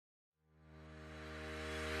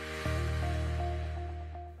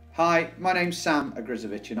Hi, my name's Sam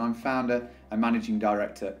Ogrizovic and I'm founder and managing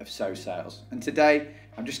director of So Sales. And today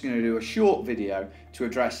I'm just going to do a short video to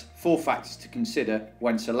address 4 factors to consider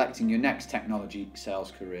when selecting your next technology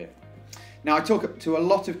sales career. Now, I talk to a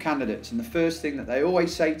lot of candidates and the first thing that they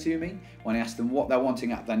always say to me when I ask them what they're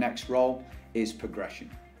wanting out of their next role is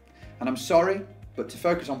progression. And I'm sorry, but to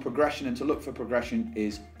focus on progression and to look for progression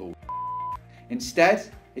is bull.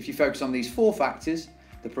 Instead, if you focus on these 4 factors,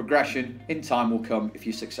 the progression in time will come if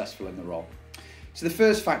you're successful in the role. So the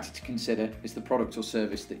first factor to consider is the product or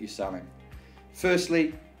service that you're selling.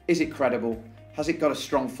 Firstly, is it credible? Has it got a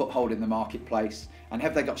strong foothold in the marketplace? And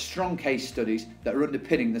have they got strong case studies that are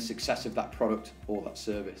underpinning the success of that product or that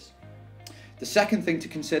service? The second thing to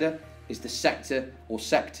consider is the sector or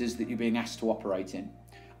sectors that you're being asked to operate in.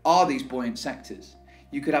 Are these buoyant sectors?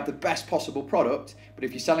 You could have the best possible product, but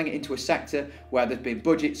if you're selling it into a sector where there's been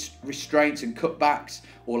budget restraints and cutbacks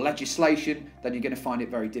or legislation, then you're going to find it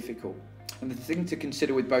very difficult. And the thing to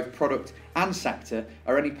consider with both product and sector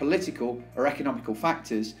are any political or economical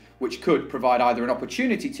factors which could provide either an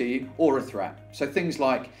opportunity to you or a threat. So things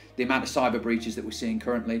like the amount of cyber breaches that we're seeing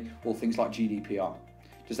currently, or things like GDPR.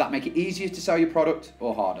 Does that make it easier to sell your product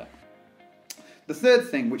or harder? The third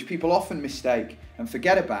thing, which people often mistake and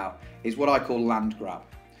forget about, is what I call land grab.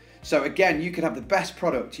 So again, you could have the best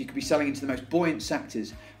product, you could be selling into the most buoyant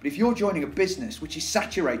sectors, but if you're joining a business which is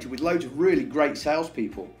saturated with loads of really great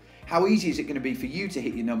salespeople, how easy is it going to be for you to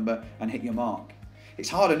hit your number and hit your mark? It's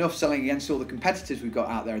hard enough selling against all the competitors we've got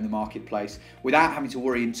out there in the marketplace without having to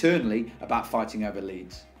worry internally about fighting over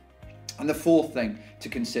leads. And the fourth thing to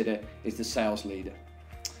consider is the sales leader.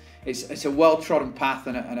 It's a well-trodden path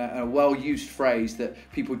and a well-used phrase that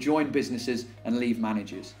people join businesses and leave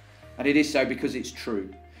managers. And it is so because it's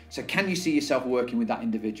true. So can you see yourself working with that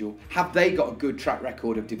individual? Have they got a good track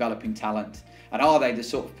record of developing talent? And are they the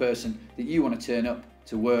sort of person that you want to turn up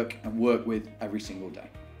to work and work with every single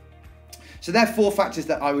day? So there are 4 factors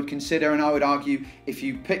that I would consider, and I would argue if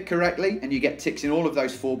you pick correctly and you get ticks in all of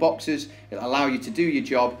those 4 boxes, it'll allow you to do your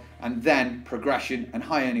job, and then progression and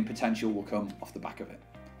high earning potential will come off the back of it.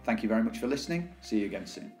 Thank you very much for listening. See you again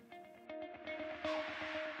soon.